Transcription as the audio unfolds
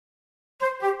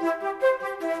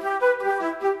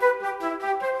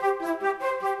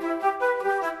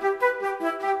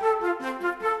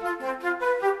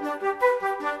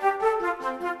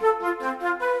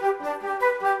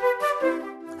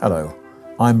Hello,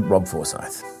 I'm Rob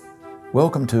Forsyth.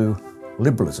 Welcome to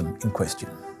Liberalism in Question.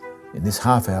 In this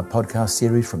half-hour podcast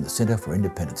series from the Centre for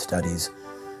Independent Studies,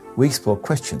 we explore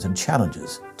questions and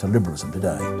challenges to liberalism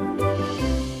today.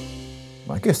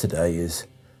 My guest today is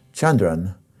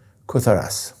Chandran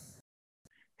Kukathas,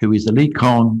 who is the Lee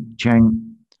Kong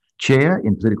Chang Chair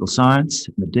in Political Science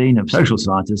and the Dean of Social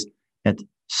Sciences at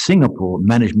Singapore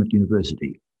Management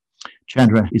University.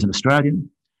 Chandran is an Australian,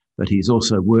 but he's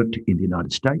also worked in the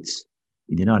United States,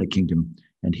 in the United Kingdom,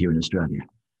 and here in Australia.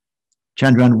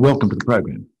 Chandran, welcome to the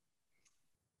program.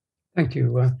 Thank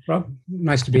you, Rob.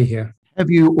 Nice to be here. Have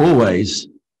you always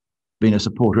been a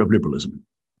supporter of liberalism?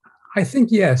 I think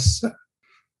yes.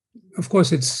 Of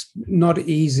course, it's not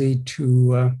easy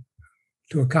to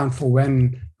account for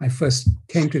when I first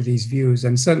came to these views,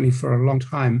 and certainly for a long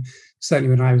time, certainly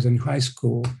when I was in high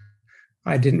school,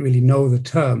 I didn't really know the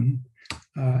term.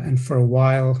 And for a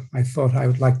while, I thought I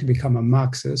would like to become a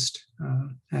Marxist.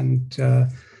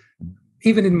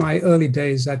 Even in my early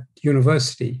days at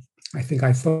university, I think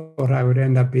I thought I would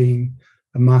end up being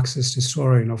a Marxist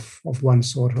historian of one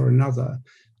sort or another.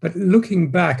 But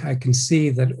looking back, I can see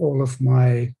that all of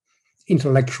my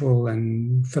intellectual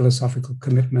and philosophical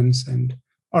commitments and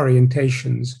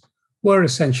orientations were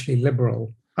essentially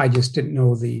liberal. I just didn't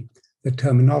know the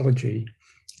terminology.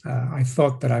 I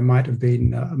thought that I might have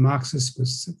been a Marxist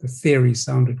because the theory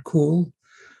sounded cool,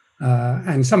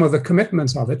 and some of the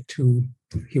commitments of it to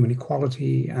human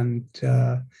equality and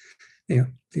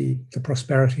the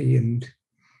prosperity and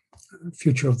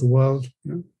future of the world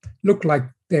looked like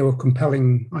they were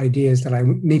compelling ideas that I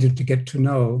needed to get to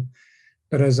know.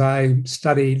 But as I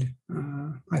studied,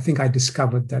 I think I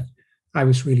discovered that I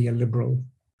was really a liberal.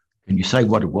 Can you say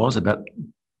what it was about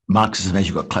Marxism as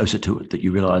you got closer to it that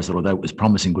you realised that although it was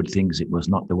promising good things, it was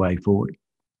not the way forward?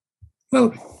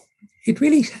 Well, it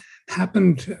really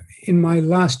happened in my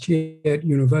last year at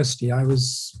university. I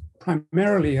was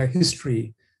primarily a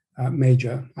history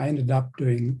major. I ended up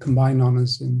doing combined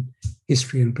honours in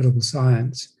history and political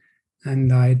science.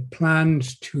 And I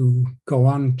planned to go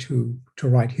on to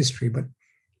write history, but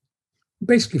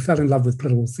basically fell in love with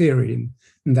political theory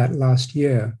in that last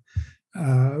year.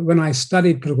 When I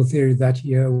studied political theory that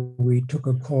year, we took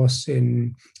a course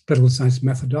in political science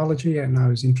methodology, and I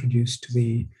was introduced to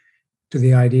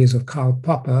the ideas of Karl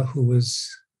Popper, who was,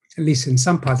 at least in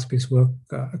some parts of his work,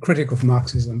 a critic of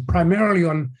Marxism, primarily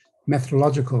on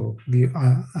methodological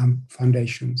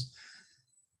foundations.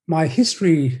 My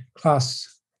history class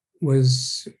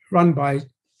was run by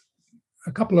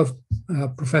a couple of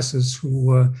professors who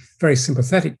were very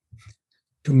sympathetic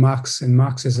to Marx and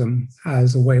Marxism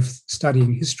as a way of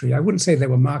studying history. I wouldn't say they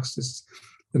were Marxists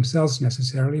themselves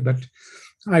necessarily, but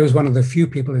I was one of the few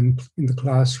people in the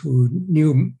class who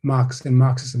knew Marx and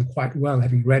Marxism quite well,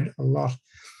 having read a lot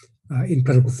in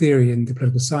political theory in the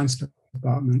political science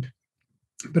department.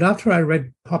 But after I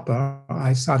read Popper,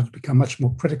 I started to become much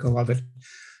more critical of it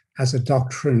as a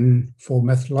doctrine for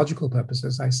methodological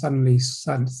purposes. I suddenly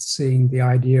started seeing the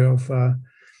idea of a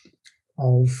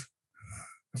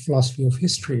philosophy of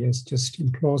history as just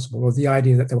implausible, or the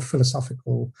idea that there were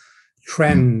philosophical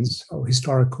trends or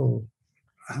historical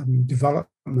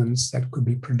developments that could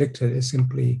be predicted is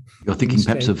simply... You're thinking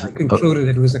perhaps of... I concluded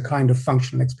it was a kind of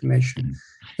functional explanation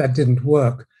that didn't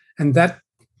work. And that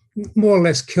more or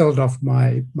less killed off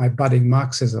my budding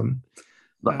Marxism.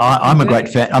 I'm a great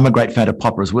fan of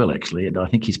Popper as well, actually, and I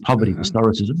think his Poverty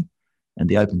Historicism and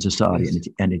the Open Society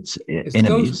and its enemies.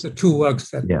 Those are the two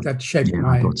works that shaped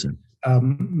I thought so.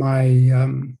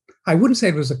 I wouldn't say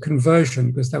it was a conversion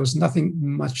because there was nothing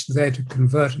much there to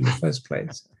convert in the first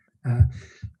place.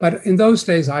 But in those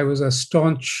days, I was a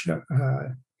staunch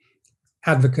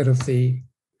advocate of the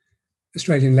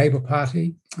Australian Labor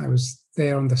Party. I was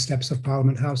there on the steps of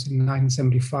Parliament House in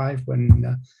 1975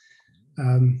 when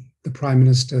the Prime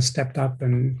Minister stepped up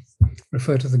and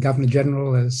referred to the Governor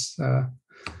General as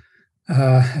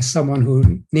someone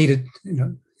who needed,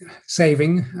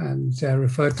 saving, and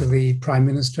referred to the Prime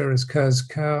Minister as Kerr's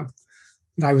Kerr.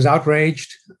 And I was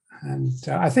outraged, and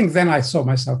I think then I saw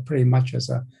myself pretty much as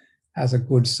a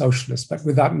good socialist, but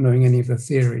without knowing any of the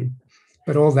theory.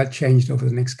 But all that changed over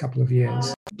the next couple of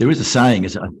years. There is a saying,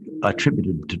 as I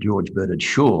attributed to George Bernard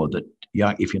Shaw, that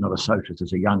if you're not a socialist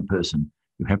as a young person,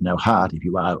 you have no heart. If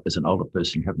you are as an older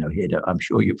person, you have no head. I'm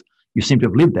sure you seem to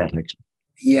have lived that, actually.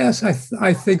 Yes,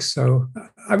 I think so.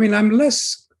 I mean, I'm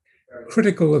less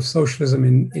critical of socialism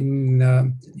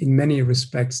in many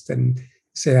respects than,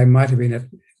 say, I might have been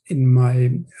in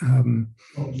my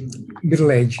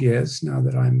middle-age years, now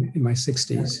that I'm in my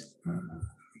 60s.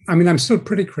 I mean, I'm still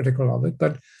pretty critical of it,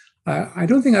 but I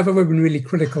don't think I've ever been really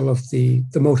critical of the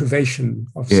motivation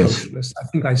of socialists. I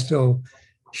think I still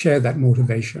share that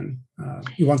motivation.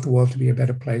 You want the world to be a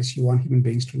better place. You want human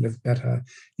beings to live better.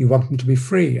 You want them to be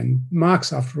free. And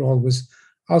Marx, after all, was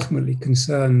ultimately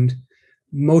concerned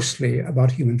mostly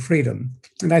about human freedom.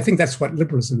 And I think that's what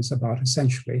liberalism is about,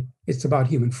 essentially. It's about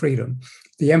human freedom.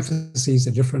 The emphases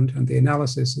are different and the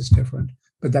analysis is different,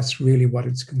 but that's really what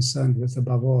it's concerned with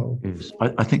above all. Yes.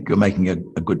 I think you're making a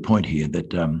good point here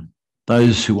that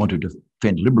those who want to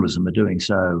defend liberalism are doing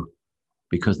so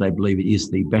because they believe it is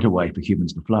the better way for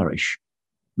humans to flourish,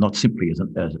 not simply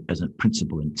as a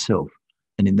principle in itself.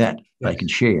 And in that, they can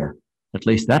share at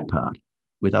least that part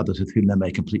with others with whom they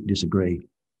may completely disagree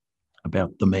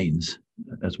about the means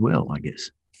as well, I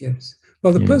guess. Yes.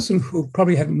 Well, the person who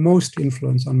probably had most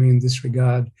influence on me in this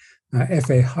regard,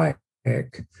 F.A.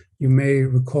 Hayek, you may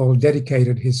recall,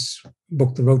 dedicated his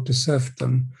book, The Road to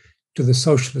Serfdom, to the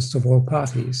socialists of all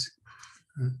parties.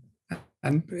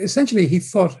 And essentially, he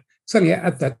thought, certainly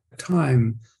at that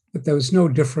time, that there was no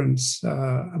difference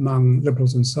among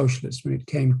liberals and socialists when it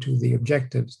came to the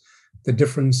objectives. The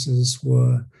differences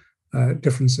were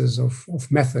differences of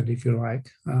method, if you like.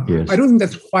 I don't think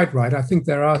that's quite right. I think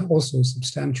there are also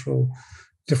substantial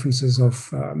differences of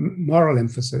moral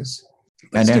emphasis.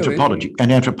 And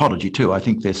anthropology too. I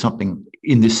think there's something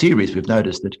in this series we've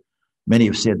noticed that many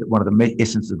have said that one of the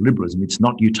essence of liberalism, it's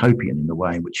not utopian in the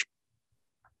way in which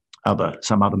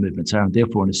some other movements are, and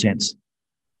therefore, in a sense,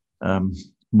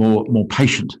 more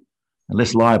patient and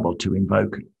less liable to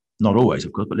invoke, not always,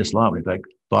 of course, but less liable to invoke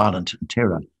violence and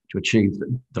terror to achieve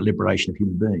the liberation of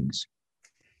human beings.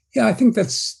 Yeah, I think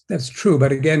that's true.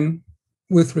 But again,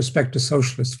 with respect to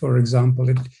socialists, for example,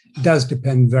 it does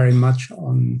depend very much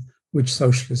on which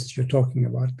socialists you're talking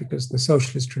about, because the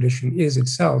socialist tradition is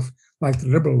itself, like the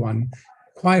liberal one,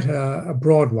 quite a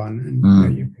broad one.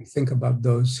 And you can think about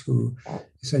those who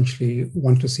essentially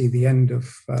want to see the end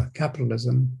of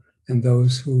capitalism, and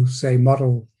those who say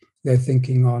model their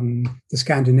thinking on the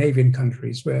Scandinavian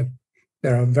countries, where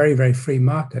there are very, very free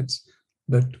markets,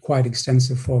 but quite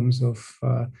extensive forms of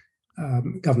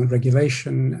government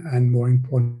regulation and, more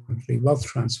importantly, wealth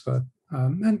transfer.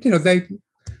 And they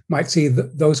might see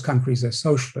those countries as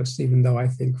socialist, even though I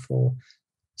think for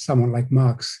someone like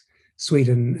Marx,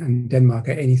 Sweden and Denmark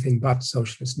are anything but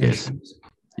socialist nations.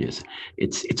 Yes.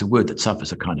 It's a word that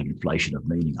suffers a kind of inflation of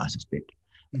meaning, I suspect.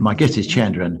 My guest is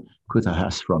Chandran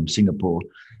Kukathas from Singapore.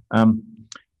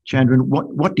 Chandran,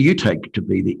 what do you take to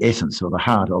be the essence or the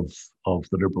heart of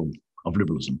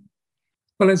liberalism?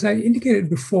 Well, as I indicated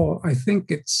before, I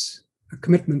think it's a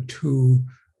commitment to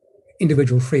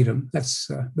individual freedom. That's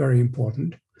very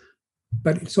important.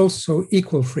 But it's also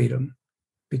equal freedom,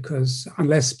 because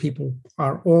unless people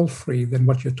are all free, then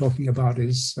what you're talking about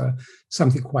is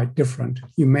something quite different.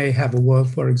 You may have a world,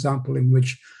 for example, in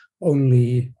which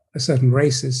only a certain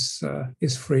race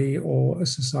is free, or a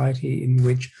society in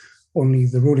which only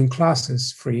the ruling class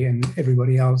is free and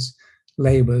everybody else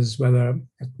labors, whether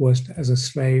at worst as a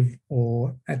slave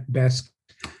or at best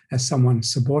as someone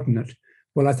subordinate.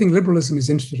 Well, I think liberalism is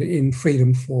interested in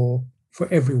freedom for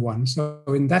everyone. So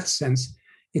in that sense,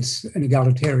 it's an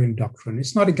egalitarian doctrine.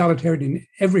 It's not egalitarian in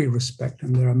every respect,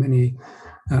 and there are many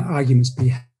arguments to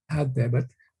be had there, but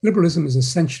liberalism is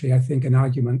essentially, I think, an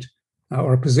argument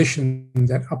or a position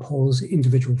that upholds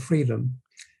individual freedom.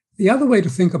 The other way to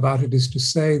think about it is to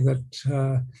say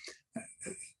that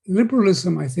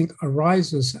liberalism, I think,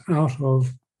 arises out of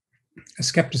a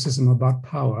skepticism about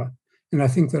power. And I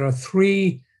think there are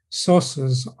three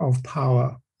sources of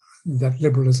power that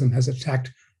liberalism has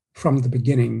attacked from the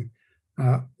beginning.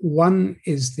 One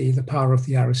is the power of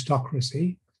the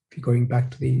aristocracy, if you're going back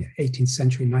to the 18th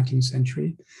century, 19th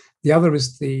century. The other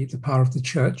is the power of the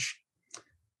church.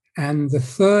 And the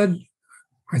third,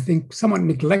 I think somewhat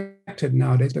neglected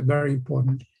nowadays, but very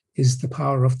important, is the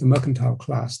power of the mercantile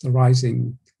class, the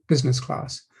rising business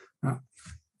class.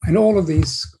 And all of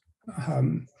these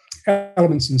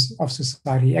elements of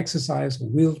society exercise or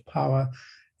wield power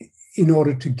in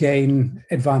order to gain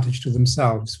advantage to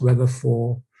themselves, whether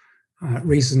for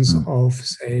reasons of,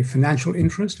 say, financial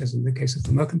interest, as in the case of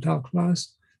the mercantile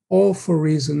class, or for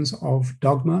reasons of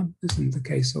dogma, as in the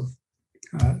case of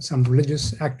some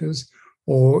religious actors,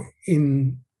 or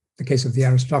in the case of the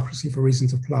aristocracy, for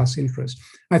reasons of class interest.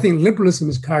 I think liberalism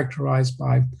is characterized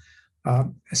by a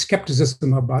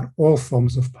skepticism about all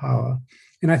forms of power.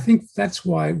 And I think that's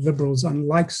why liberals,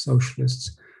 unlike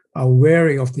socialists, are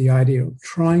wary of the idea of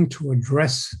trying to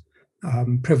address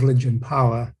privilege and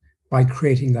power by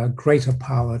creating a greater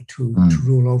power to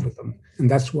rule over them. And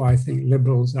that's why I think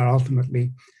liberals are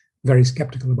ultimately very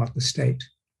skeptical about the state.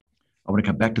 I want to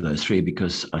come back to those three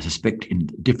because I suspect in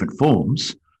different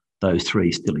forms, those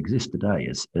three still exist today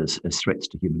as threats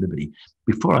to human liberty.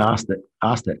 Before I ask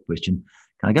that question,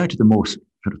 can I go to the more sort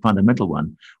of fundamental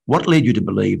one? What led you to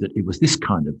believe that it was this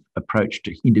kind of approach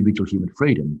to individual human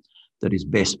freedom that is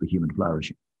best for human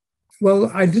flourishing?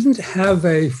 Well, I didn't have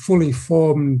a fully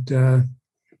formed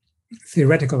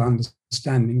theoretical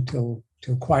understanding till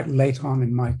quite late on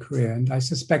in my career. And I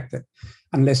suspect that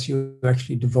unless you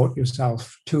actually devote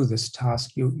yourself to this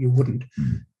task, you wouldn't.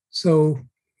 So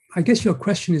I guess your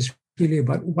question is really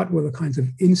about what were the kinds of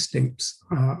instincts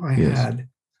I had.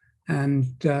 And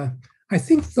I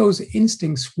think those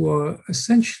instincts were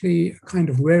essentially a kind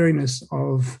of wariness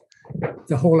of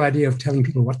the whole idea of telling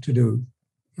people what to do.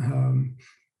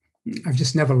 I've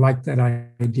just never liked that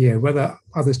idea, whether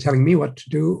others telling me what to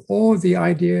do or the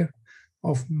idea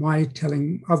of my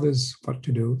telling others what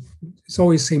to do. It's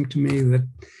always seemed to me that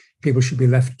people should be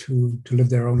left to live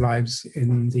their own lives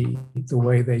in the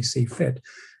way they see fit.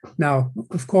 Now,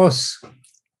 of course,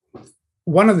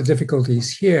 one of the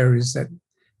difficulties here is that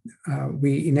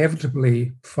we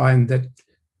inevitably find that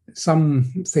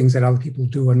some things that other people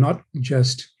do are not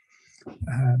just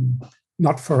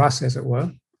not for us, as it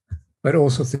were, but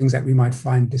also things that we might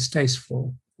find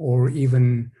distasteful or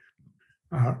even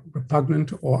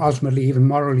repugnant or ultimately even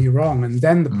morally wrong. And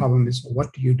then the problem is,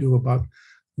 what do you do about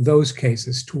those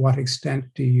cases? To what extent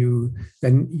do you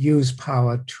then use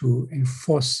power to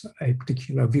enforce a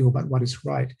particular view about what is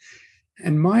right?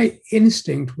 And my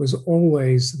instinct was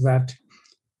always that,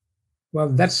 well,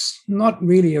 that's not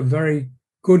really a very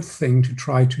good thing to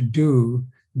try to do,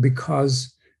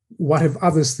 because what if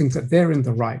others think that they're in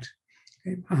the right?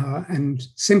 And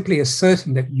simply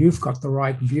asserting that you've got the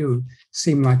right view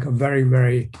seemed like a very,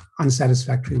 very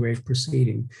unsatisfactory way of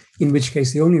proceeding, in which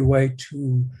case the only way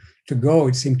to go,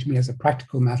 it seemed to me as a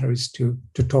practical matter, is to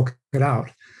talk it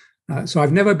out. So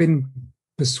I've never been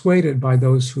persuaded by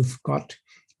those who've got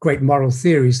great moral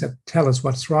theories that tell us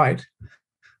what's right.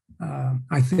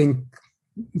 I think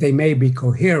they may be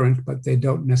coherent, but they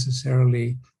don't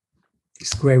necessarily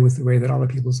square with the way that other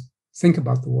people think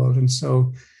about the world. And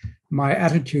so my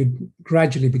attitude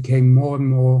gradually became more and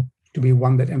more to be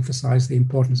one that emphasized the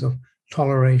importance of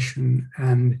toleration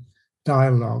and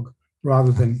dialogue,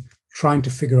 rather than trying to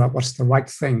figure out what's the right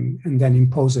thing and then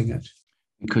imposing it.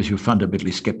 Because you're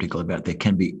fundamentally skeptical about there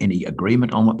can be any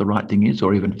agreement on what the right thing is,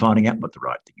 or even finding out what the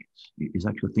right thing is. Is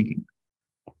that your thinking?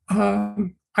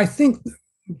 I think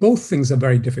both things are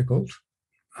very difficult.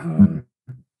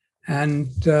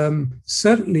 And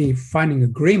certainly finding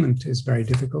agreement is very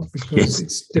difficult, because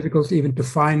it's difficult even to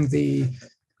find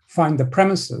the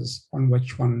premises on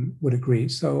which one would agree.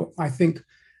 So I think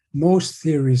most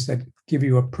theories that give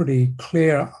you a pretty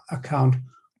clear account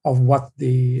of what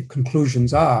the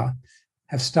conclusions are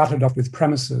have started off with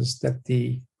premises that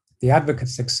the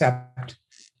advocates accept,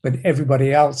 but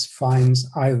everybody else finds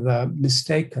either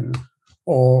mistaken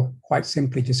or quite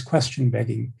simply just question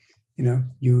begging.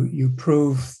 You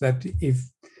prove that if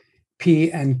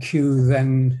P and Q,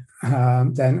 then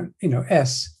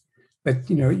S, but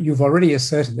you've already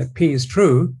asserted that P is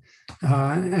true,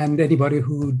 and anybody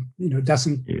who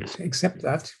doesn't accept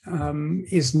that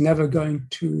is never going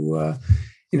to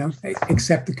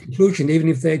accept the conclusion, even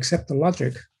if they accept the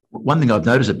logic. One thing I've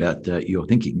noticed about your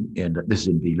thinking, and this is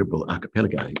in the liberal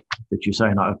archipelago, that you say,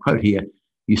 and I quote here,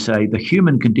 you say, the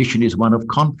human condition is one of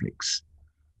conflicts.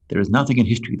 There is nothing in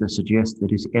history that suggests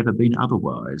that it's ever been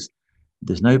otherwise.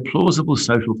 There's no plausible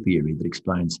social theory that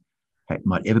explains how it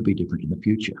might ever be different in the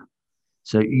future.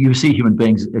 So you see human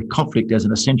beings, conflict as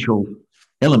an essential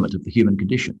element of the human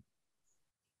condition.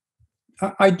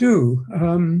 I do.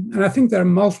 And I think there are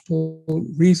multiple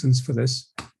reasons for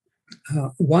this.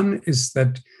 One is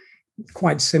that,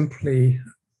 quite simply,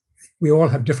 we all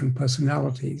have different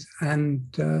personalities, and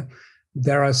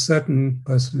there are certain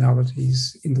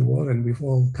personalities in the world, and we've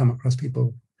all come across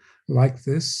people like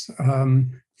this,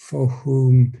 for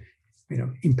whom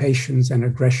impatience and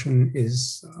aggression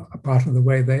is a part of the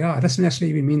way they are. It doesn't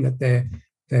necessarily even mean that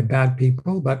they're bad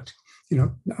people, but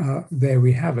there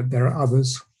we have it. There are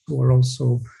others who are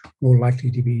also more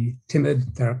likely to be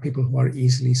timid. There are people who are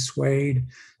easily swayed.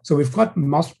 So we've got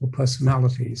multiple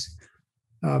personalities,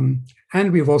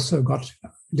 and we've also got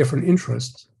different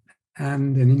interests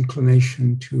and an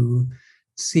inclination to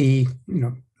see,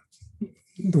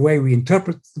 the way we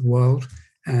interpret the world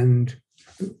and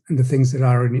the things that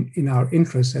are in our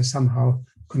interests as somehow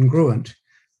congruent.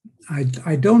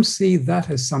 I don't see that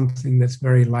as something that's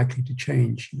very likely to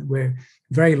change. We're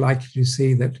very likely to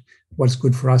see that what's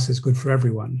good for us is good for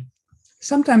everyone.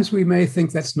 sometimes we may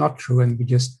think that's not true, and we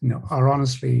just are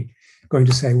honestly going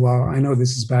to say, well, I know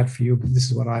this is bad for you, but this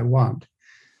is what I want.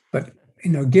 But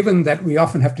given that we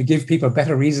often have to give people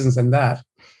better reasons than that,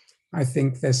 I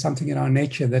think there's something in our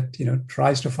nature that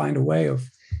tries to find a way of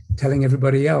telling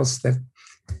everybody else that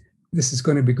this is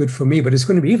going to be good for me, but it's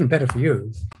going to be even better for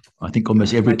you. I think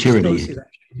almost every tyranny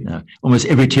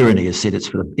has said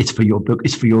it's for your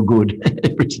good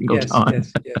every single time.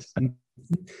 Yes.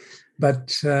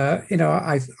 But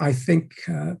I think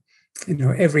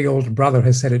every older brother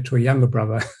has said it to a younger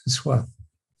brother as well.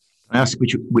 I ask,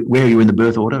 where are you in the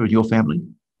birth order in your family?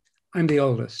 I'm the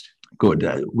oldest. Good.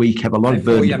 We have a lot of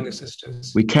burden. 4 younger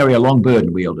sisters. We carry a long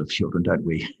burden, we elder children, don't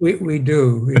we? We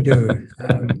do.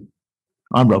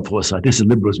 I'm Rob Forsyth. This is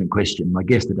Liberalism in Question. My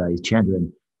guest today is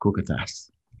Chandran Kukathas.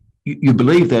 You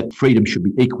believe that freedom should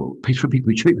be equal. People should be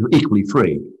equally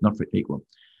free, not equal.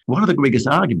 One of the biggest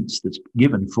arguments that's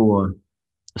given for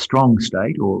a strong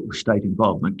state or state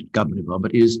involvement, government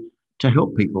involvement, is to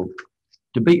help people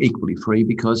to be equally free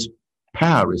because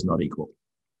power is not equal.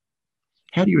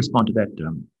 How do you respond to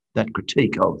that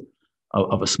critique of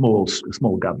a small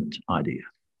government idea?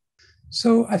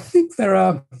 So I think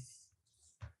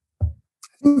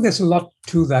there's a lot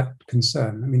to that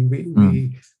concern. I mean,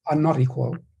 we are not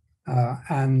equal,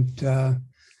 and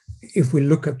if we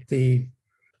look at the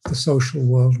social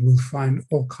world, we'll find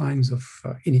all kinds of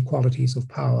inequalities of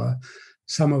power.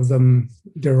 Some of them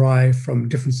derive from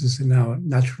differences in our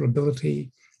natural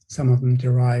ability. Some of them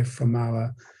derive from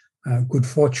our good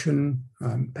fortune,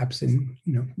 perhaps in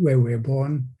where we're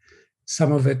born.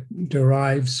 Some of it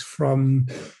derives from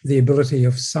the ability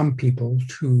of some people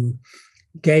to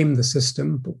game the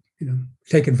system,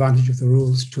 take advantage of the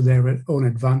rules to their own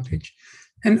advantage.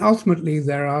 And ultimately,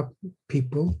 there are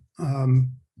people,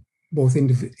 both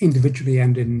individually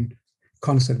and in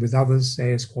concert with others,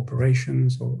 say as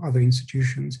corporations or other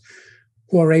institutions,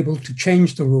 who are able to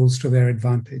change the rules to their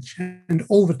advantage. And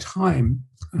over time,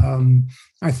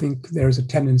 I think there is a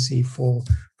tendency for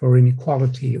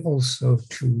inequality also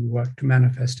to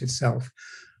manifest itself.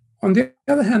 On the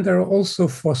other hand, there are also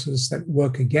forces that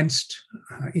work against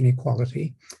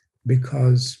inequality,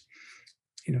 because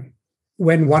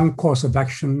when one course of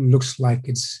action looks like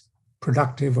it's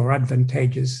productive or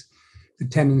advantageous, the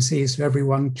tendency is for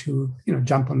everyone to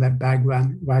jump on that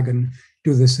wagon,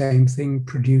 do the same thing,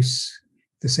 produce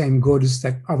the same goods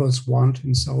that others want,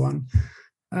 and so on.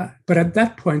 But at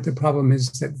that point, the problem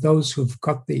is that those who've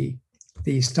got the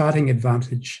starting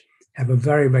advantage have a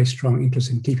very, very strong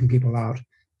interest in keeping people out,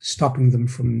 stopping them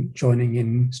from joining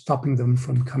in, stopping them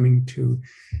from coming to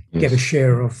get a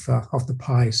share of the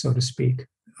pie, so to speak.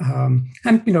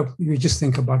 And you just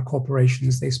think about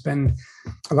corporations. They spend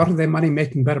a lot of their money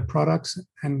making better products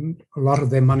and a lot of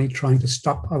their money trying to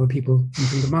stop other people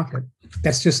entering the market.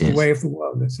 That's just the way of the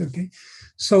world. That's okay.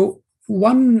 So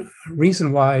one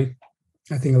reason why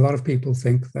I think a lot of people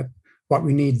think that what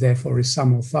we need, therefore, is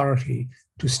some authority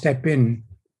to step in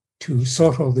to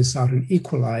sort all this out and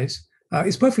equalize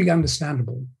is perfectly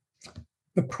understandable.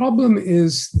 The problem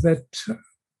is that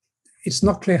it's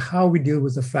not clear how we deal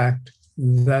with the fact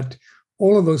that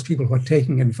all of those people who are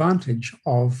taking advantage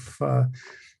of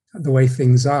the way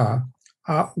things are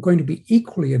going to be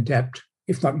equally adept,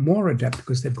 if not more adept,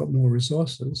 because they've got more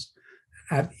resources,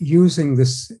 at using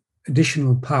this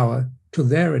additional power to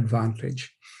their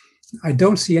advantage. I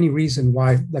don't see any reason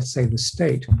why, let's say, the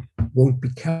state won't be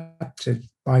captured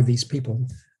by these people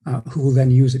who will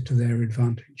then use it to their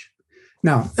advantage.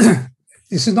 Now,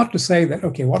 this is not to say that,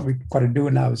 okay, what we've got to do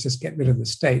now is just get rid of the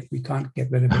state. We can't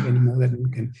get rid of it any more than we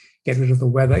can get rid of the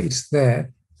weather. It's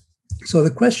there. So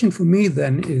the question for me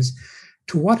then is,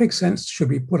 to what extent should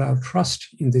we put our trust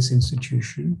in this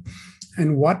institution?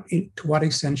 And to what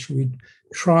extent should we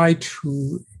try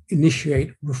to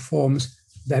initiate reforms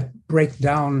that break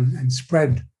down and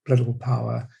spread political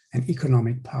power and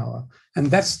economic power? And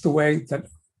that's the way that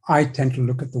I tend to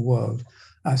look at the world.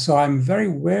 So I'm very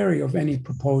wary of any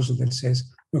proposal that says,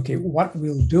 okay, what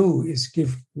we'll do is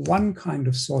give one kind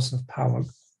of source of power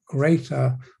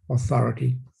greater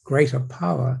authority, greater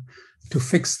power to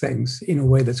fix things in a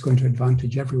way that's going to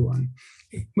advantage everyone,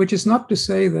 which is not to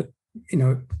say that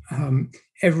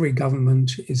every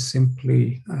government is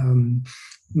simply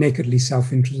nakedly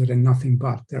self-interested and nothing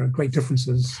but. There are great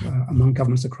differences among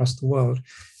governments across the world.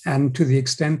 And to the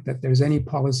extent that there's any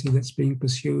policy that's being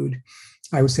pursued,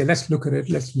 I would say, let's look at it.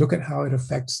 Let's look at how it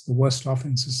affects the worst off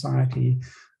in society,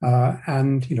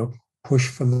 and push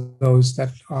for those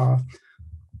that are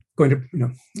going to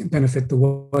benefit the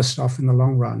worst off in the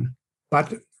long run.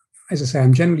 But as I say,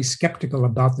 I'm generally skeptical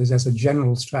about this as a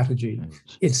general strategy.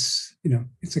 It's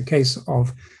a case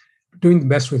of doing the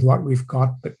best with what we've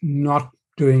got, but not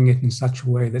doing it in such a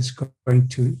way that's going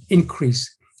to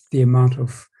increase the amount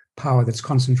of power that's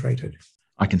concentrated.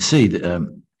 I can see that,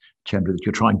 Chandra, that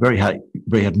you're trying very hard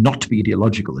not to be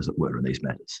ideological, as it were, in these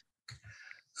matters.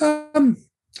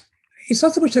 It's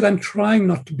not so much that I'm trying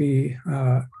not to be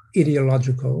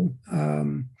ideological.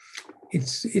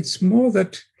 It's more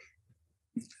that,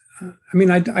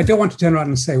 I don't want to turn around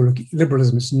and say, well, look,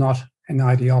 liberalism is not an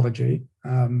ideology.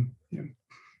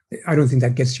 I don't think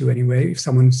that gets you anywhere. If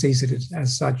someone sees it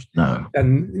as such, no,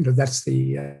 then that's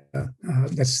the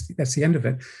end of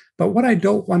it. But what I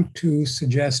don't want to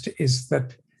suggest is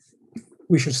that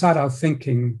we should start our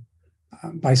thinking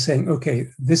by saying, okay,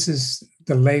 this is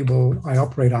the label I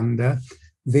operate under.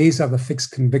 These are the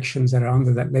fixed convictions that are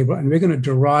under that label, and we're going to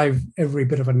derive every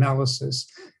bit of analysis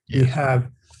we have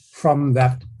from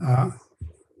that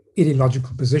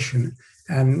ideological position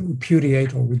and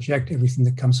repudiate or reject everything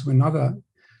that comes from another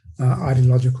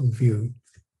ideological view.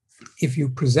 If you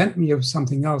present me with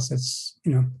something else that's,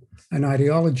 an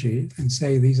ideology and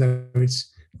say these are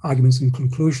its arguments and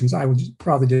conclusions, I would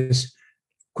rather just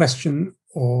question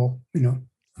or,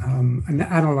 and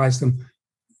analyze them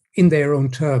in their own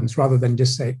terms rather than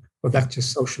just say, well, that's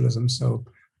just socialism, so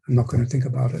I'm not going to think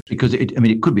about it. Because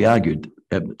it could be argued,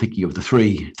 thinking of the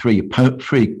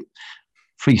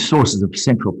three sources of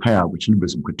central power which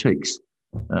liberalism critiques,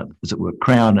 as it were,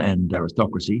 crown and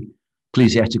aristocracy,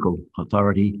 ecclesiastical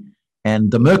authority, and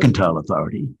the mercantile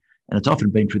authority. And it's often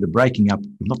been through the breaking up,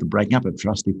 not the breaking up of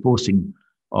trust, the forcing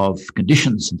of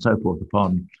conditions and so forth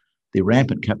upon the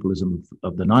rampant capitalism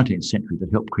of the 19th century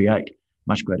that helped create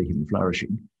much greater human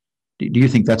flourishing. Do you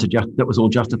think that was all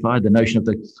justified? The notion of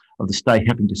the state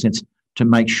having to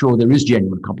make sure there is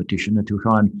genuine competition and to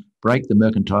try and break the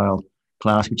mercantile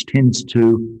class, which tends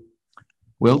to,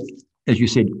 well, as you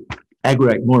said,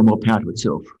 aggregate more and more power to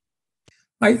itself.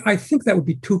 I think that would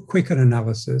be too quick an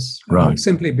analysis, right?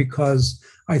 Simply because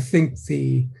I think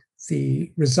the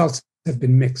results have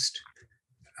been mixed.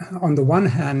 On the one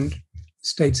hand,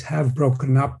 states have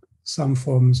broken up some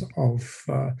forms of,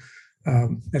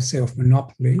 let's say, of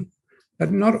monopoly,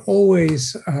 but not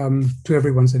always to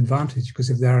everyone's advantage, because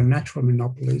if there are natural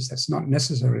monopolies, that's not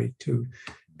necessary to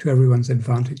everyone's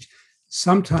advantage.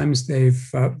 Sometimes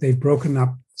they've broken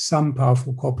up some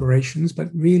powerful corporations, but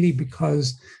really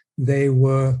because they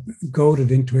were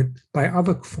goaded into it by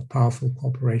other powerful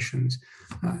corporations.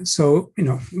 So,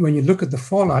 when you look at the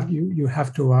fallout, you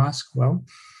have to ask, well,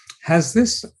 has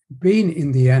this been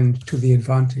in the end to the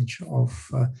advantage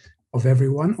of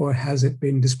everyone, or has it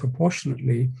been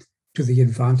disproportionately to the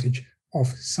advantage of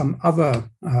some other,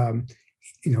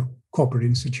 corporate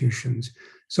institutions?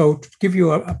 So, to give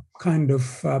you a kind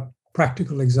of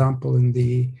practical example in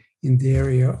the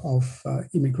area of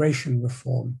immigration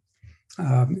reform.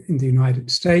 In the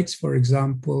United States, for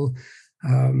example,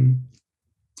 in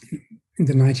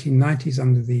the 1990s,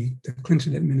 under the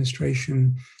Clinton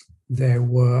administration, there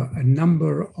were a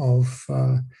number of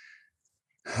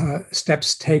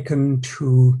steps taken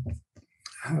to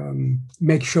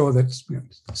make sure that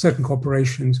certain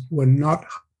corporations were not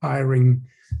hiring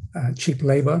cheap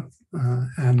labor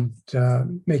and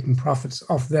making profits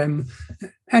off them.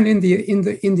 And in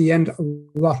the end, a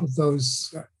lot of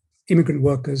those immigrant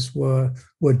workers were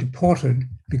deported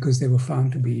because they were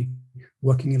found to be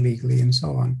working illegally and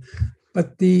so on.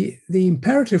 But the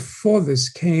imperative for this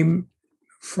came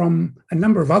from a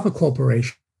number of other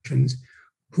corporations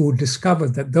who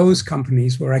discovered that those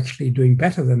companies were actually doing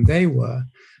better than they were.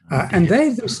 And they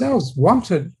themselves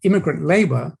wanted immigrant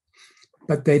labor,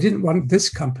 but they didn't want this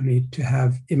company to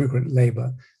have immigrant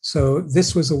labor. So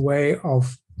this was a way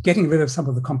of getting rid of some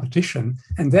of the competition.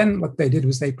 And then what they did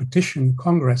was they petitioned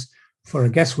Congress for a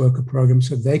guest worker program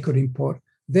so they could import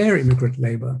their immigrant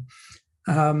labor.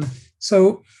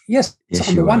 So yes,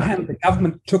 on the one hand, the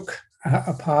government took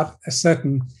apart a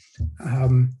certain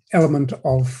element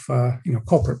of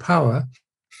corporate power,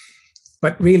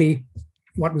 but really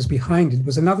what was behind it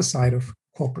was another side of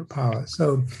corporate power.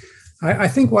 So I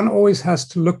think one always has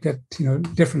to look at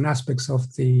different aspects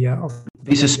of the.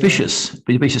 Be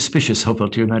suspicious of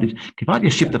ulterior motives. If I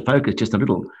just shift the focus just a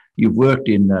little, you've worked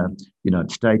in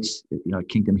United States,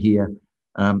 Kingdom here.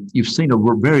 You've seen a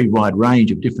very wide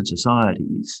range of different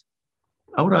societies.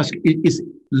 I would ask: is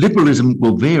liberalism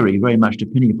will vary very much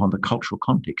depending upon the cultural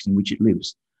context in which it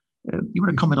lives? You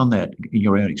want to comment on that in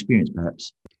your own experience,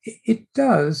 perhaps? It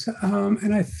does,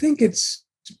 and I think it's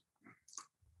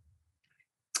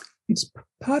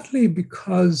partly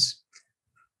because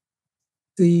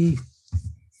the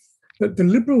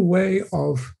liberal way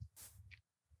of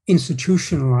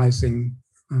institutionalizing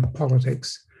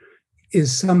politics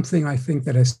is something I think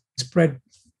that has spread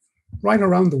right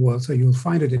around the world. So you'll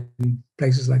find it in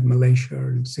places like Malaysia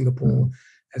and Singapore,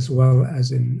 as well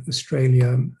as in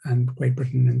Australia and Great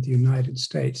Britain and the United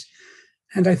States.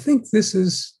 And I think this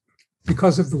is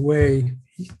because of the way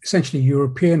essentially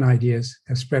European ideas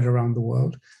have spread around the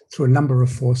world through a number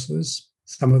of forces,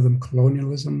 some of them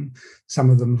colonialism, some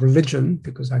of them religion,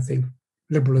 because I think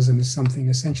liberalism is something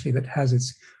essentially that has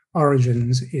its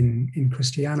origins in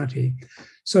Christianity.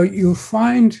 So you'll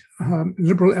find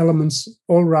liberal elements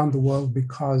all around the world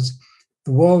because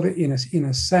the world, in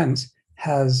a sense,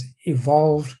 has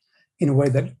evolved in a way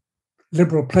that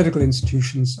liberal political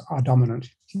institutions are dominant.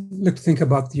 Think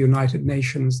about the United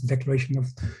Nations, the Declaration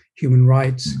of Human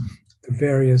Rights, the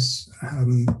various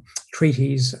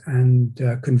treaties and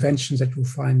conventions that you'll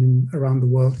find around the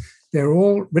world. They're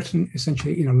all written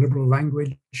essentially in a liberal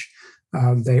language.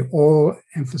 They all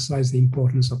emphasize the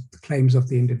importance of the claims of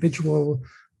the individual.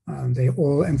 They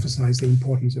all emphasize the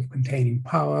importance of containing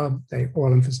power. They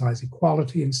all emphasize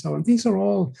equality and so on. These are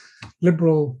all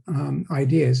liberal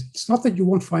ideas. It's not that you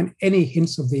won't find any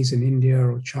hints of these in India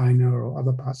or China or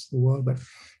other parts of the world, but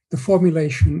the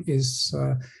formulation is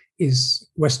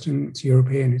Western, it's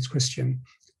European, it's Christian.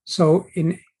 So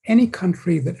in any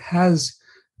country that has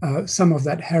some of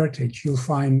that heritage, you'll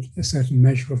find a certain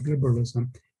measure of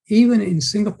liberalism. Even in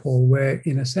Singapore, where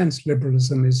in a sense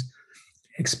liberalism is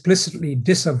explicitly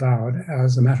disavowed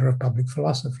as a matter of public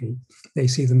philosophy. They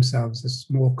see themselves as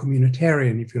more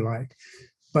communitarian, if you like.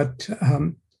 But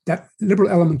that liberal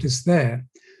element is there.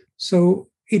 So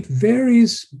it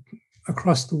varies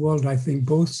across the world, I think,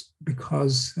 both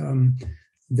because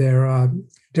there are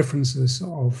differences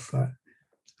of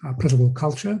political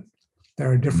culture,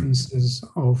 there are differences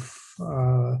of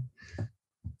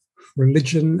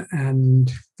religion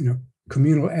and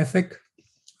communal ethic.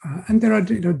 And there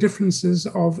are differences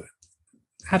of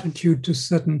attitude to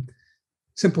certain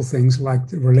simple things like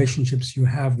the relationships you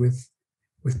have with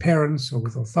parents or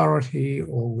with authority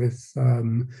or with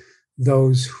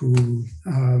those who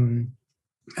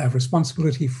have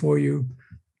responsibility for you.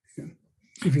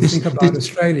 If you think about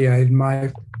Australia,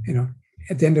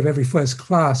 at the end of every first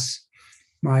class,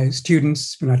 my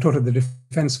students, when I taught at the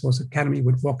Defence Force Academy,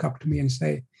 would walk up to me and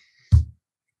say,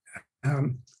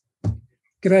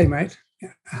 "G'day, mate.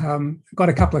 Got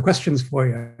a couple of questions for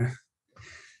you."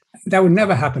 That would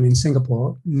never happen in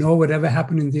Singapore, nor would ever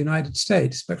happen in the United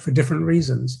States, but for different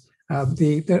reasons.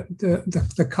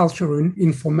 The culture and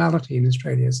informality in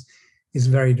Australia is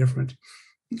very different.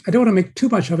 I don't want to make too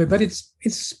much of it, but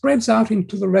it spreads out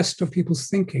into the rest of people's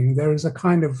thinking. There is a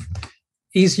kind of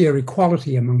easier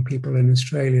equality among people in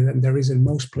Australia than there is in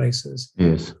most places.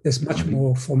 Yes. There's much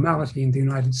more formality in the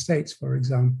United States, for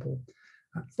example.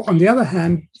 On the other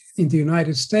hand, in the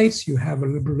United States, you have a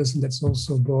liberalism that's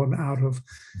also born out of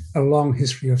a long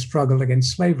history of struggle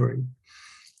against slavery.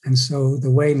 And so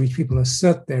the way in which people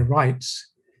assert their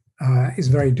rights is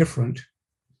very different.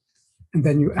 And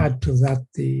then you add to that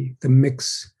the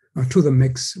mix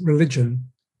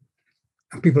religion.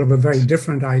 People have a very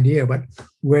different idea about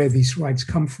where these rights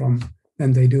come from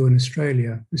than they do in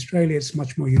Australia. Australia is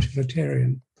much more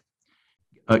utilitarian.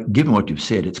 Given what you've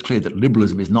said, it's clear that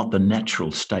liberalism is not the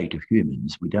natural state of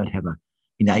humans. We don't have an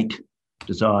innate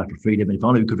desire for freedom. And if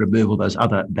only we could remove all those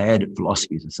other bad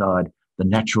philosophies aside, the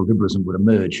natural liberalism would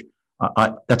emerge.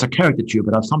 That's a caricature,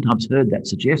 but I've sometimes heard that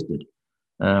suggested.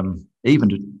 Even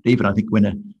I think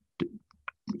when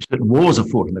certain wars are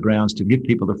fought on the grounds to give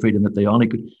people the freedom that they only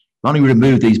could, only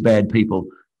remove these bad people,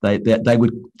 they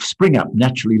would spring up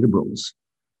naturally liberals.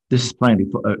 This is plainly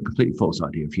a completely false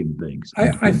idea of human beings.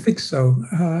 I think so.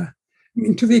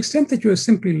 To the extent that you're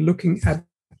simply looking at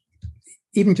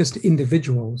even just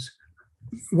individuals,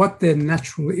 what their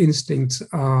natural instincts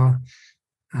are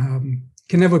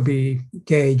can never be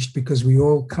gauged because we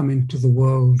all come into the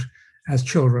world as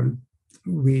children.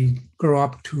 We grow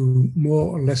up to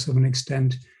more or less of an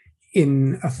extent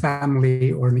in a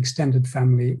family or an extended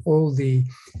family. All the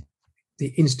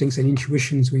instincts and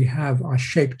intuitions we have are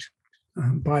shaped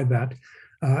by that.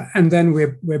 And then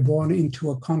we're born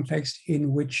into a context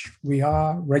in which we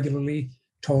are regularly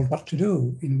told what to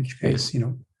do, in which case,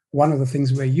 one of the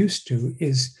things we're used to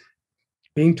is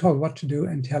being told what to do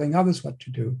and telling others what to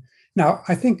do. Now,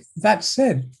 I think that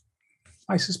said,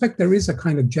 I suspect there is a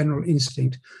kind of general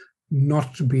instinct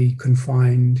not to be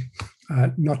confined,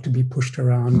 not to be pushed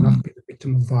around, not to be the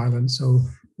victim of violence. So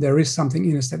there is something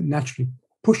in us that naturally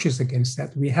pushes against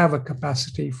that. We have a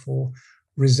capacity for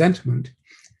resentment,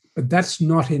 but that's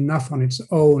not enough on its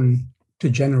own to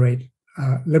generate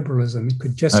liberalism. It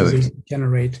could just as easily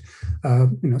generate,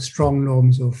 strong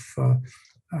norms of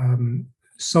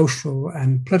social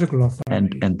and political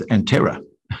authority and terror,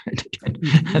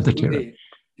 and the terror.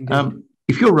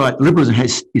 If you're right, liberalism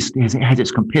has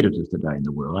its competitors today in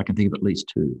the world. I can think of at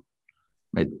least two,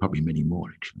 maybe, probably many more,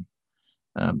 actually.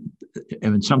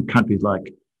 And in some countries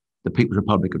like the People's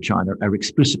Republic of China are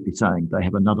explicitly saying they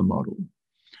have another model.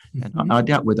 Mm-hmm. And I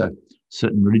doubt whether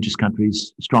certain religious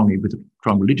countries, strongly with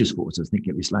strong religious forces,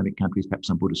 thinking of Islamic countries, perhaps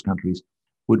some Buddhist countries,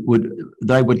 would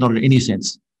not in any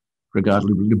sense regard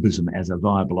liberalism as a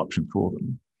viable option for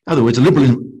them. In other words,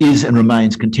 liberalism is and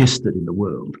remains contested in the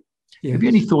world. Yes. Have you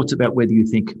any thoughts about whether you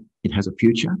think it has a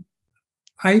future?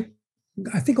 I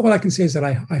think all I can say is that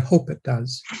I hope it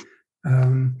does.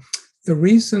 The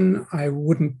reason I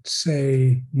wouldn't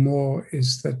say more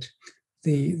is that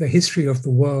the history of the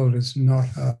world is not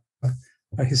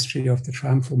a history of the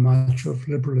triumphal march of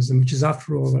liberalism, which is,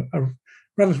 after all, a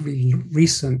relatively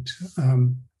recent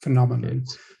phenomenon.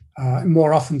 Yes.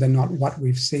 More often than not, what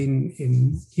we've seen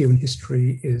in human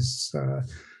history is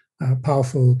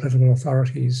powerful political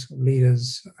authorities,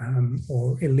 leaders,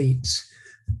 or elites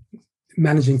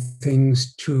managing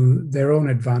things to their own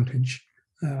advantage.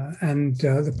 And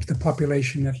the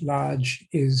population at large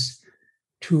is,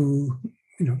 to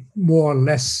more or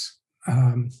less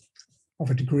of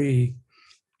a degree,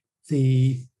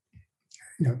 the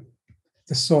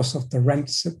source of the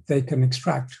rents that they can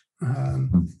extract.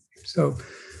 So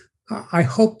I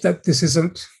hope that this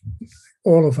isn't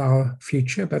all of our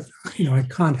future, but I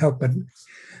can't help but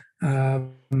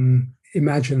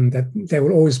imagine that there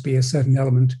will always be a certain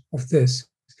element of this.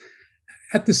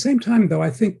 At the same time, though, I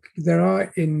think there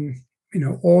are in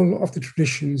all of the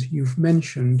traditions you've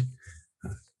mentioned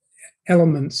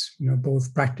elements,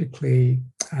 both practically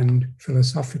and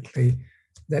philosophically,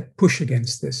 that push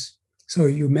against this. So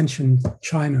you mentioned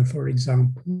China, for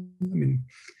example. I mean,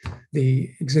 the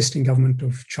existing government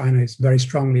of China is very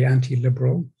strongly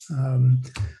anti-liberal.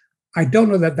 I don't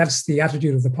know that that's the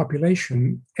attitude of the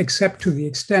population, except to the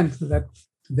extent that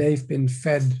they've been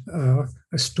fed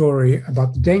a story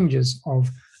about the dangers of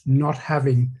not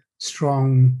having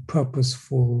strong,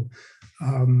 purposeful,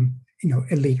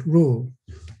 elite rule.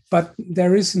 But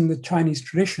there is in the Chinese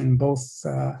tradition both,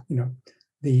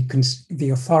 the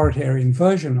authoritarian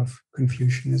version of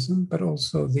Confucianism, but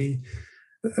also the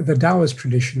Taoist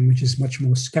tradition, which is much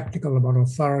more skeptical about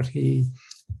authority,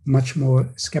 much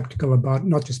more skeptical about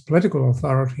not just political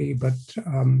authority, but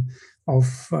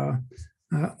of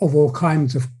all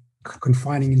kinds of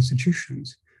confining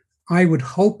institutions. I would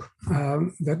hope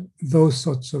that those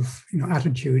sorts of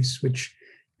attitudes, which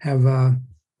have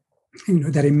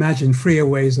that imagine freer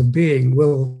ways of being,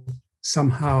 will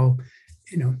somehow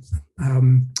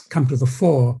come to the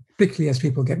fore, particularly as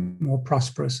people get more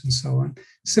prosperous and so on.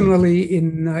 Similarly,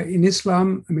 in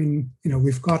Islam, I mean,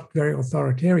 we've got very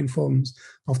authoritarian forms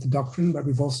of the doctrine, but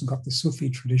we've also got the Sufi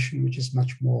tradition, which is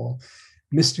much more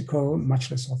mystical, much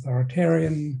less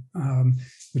authoritarian,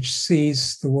 which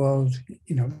sees the world,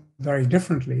 very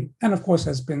differently, and of course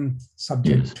has been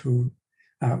subject to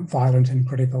violent and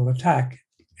critical attack.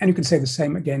 And you can say the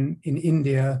same again in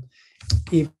India,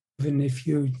 even if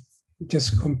you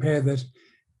just compare the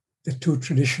two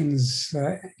traditions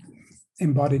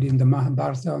embodied in the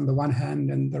Mahabharata on the one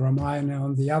hand and the Ramayana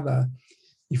on the other.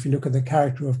 If you look at the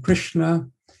character of Krishna,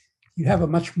 you have a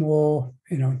much more,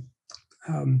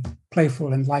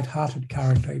 playful and light-hearted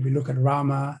character. If you look at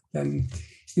Rama, then,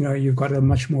 you've got a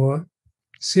much more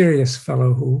serious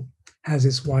fellow who has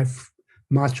his wife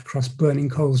march across burning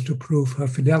coals to prove her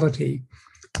fidelity,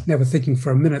 never thinking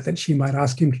for a minute that she might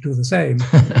ask him to do the same.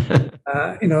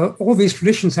 All these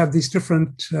traditions have these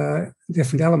different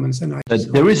elements. And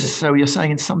there is, so you're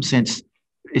saying in some sense,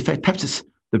 in fact, perhaps it's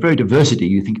the very diversity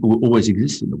you think always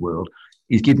exists in the world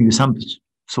is giving you some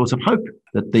sort of hope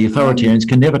that the authoritarians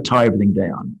can never tie everything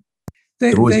down.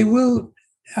 They will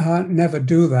never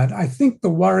do that. I think the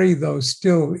worry, though,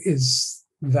 still is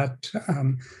that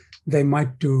they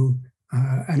might do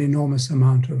an enormous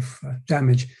amount of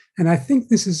damage. And I think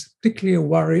this is particularly a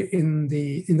worry in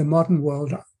the modern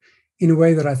world, in a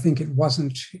way that I think it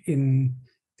wasn't in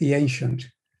the ancient.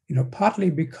 Partly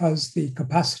because the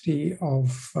capacity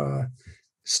of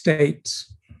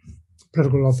states,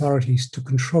 political authorities to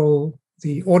control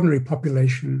the ordinary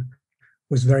population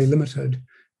was very limited.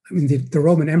 I mean, the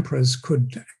Roman emperors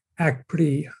could act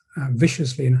pretty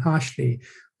viciously and harshly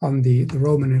on the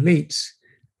Roman elites,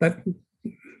 but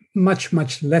much,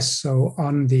 much less so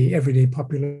on the everyday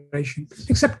population,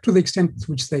 except to the extent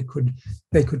to which they could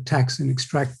tax and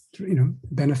extract,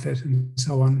 benefit and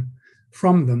so on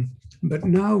from them. But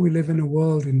now we live in a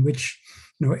world in which,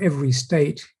 every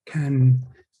state can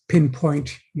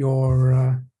pinpoint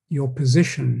your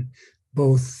position,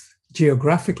 both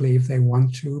geographically if they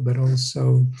want to, but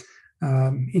also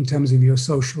in terms of your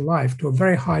social life to a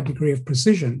very high degree of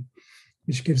precision,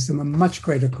 which gives them a much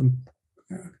greater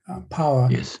power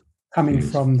coming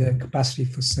from their capacity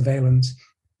for surveillance.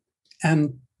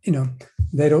 And,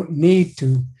 they don't need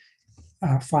to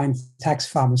find tax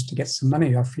farmers to get some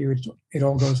money off you. It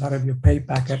all goes out of your pay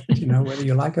packet, whether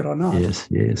you like it or not. Yes.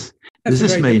 That's Does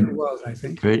this mean? World, I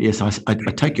think. Yes, I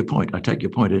take your point.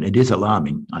 And it is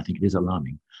alarming. I think it is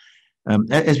alarming.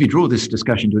 As we draw this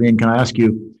discussion to an end, can I ask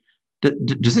you,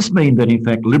 does this mean that, in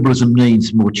fact, liberalism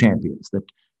needs more champions? That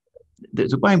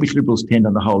there's a way in which liberals tend,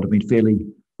 on the whole, to be fairly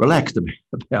relaxed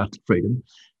about freedom.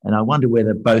 And I wonder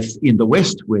whether both in the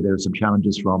West, where there are some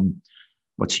challenges from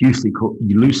what's loosely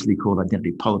called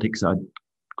identity politics,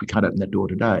 we can't open that door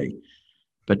today.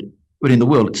 But in the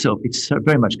world itself, it's so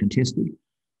very much contested.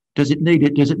 Does it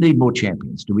need more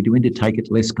champions? Do we need to take it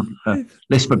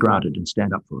less for granted and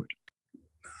stand up for it?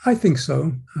 I think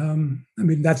so.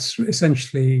 That's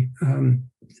essentially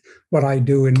what I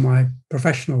do in my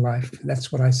professional life.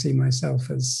 That's what I see myself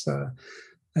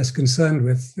as concerned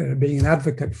with, being an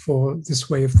advocate for this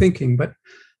way of thinking, but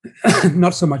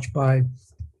not so much by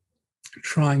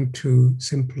trying to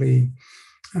simply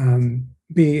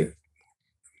be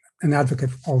an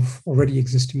advocate of already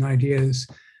existing ideas,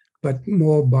 but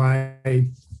more by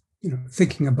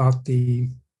thinking about the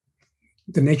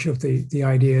nature of the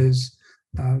ideas,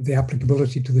 the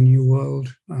applicability to the new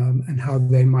world, and how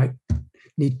they might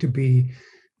need to be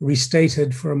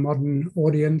restated for a modern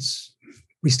audience,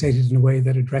 restated in a way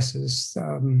that addresses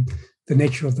the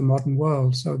nature of the modern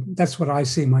world. So that's what I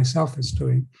see myself as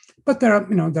doing. But there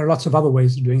are lots of other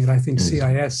ways of doing it. I think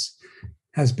CIS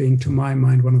has been, to my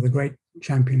mind, one of the great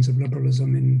champions of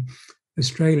liberalism in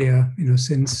Australia,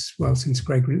 since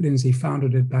Greg Lindsay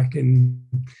founded it back in,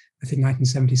 I think,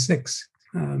 1976.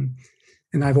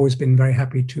 And I've always been very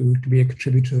happy to be a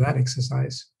contributor to that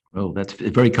exercise. Well, that's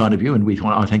very kind of you, and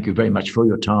I thank you very much for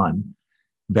your time,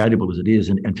 valuable as it is,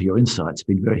 and for your insights. It's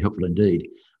been very helpful indeed.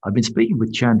 I've been speaking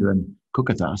with Chandran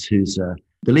Kukathas, who's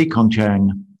the Lee Kong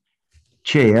Chang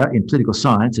Chair in Political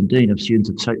Science and Dean of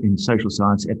Students in Social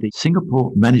Science at the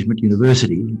Singapore Management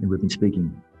University, and we've been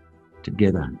speaking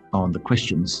together on the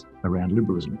questions around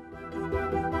liberalism.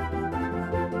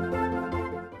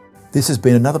 This has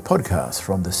been another podcast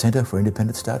from the Centre for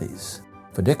Independent Studies.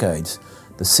 For decades,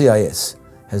 the CIS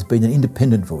has been an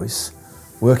independent voice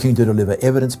working to deliver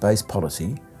evidence-based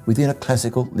policy within a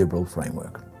classical liberal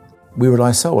framework. We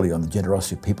rely solely on the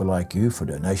generosity of people like you for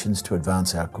donations to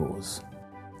advance our cause.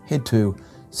 Head to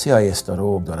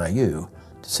cis.org.au to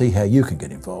see how you can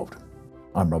get involved.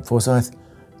 I'm Rob Forsyth.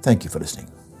 Thank you for listening.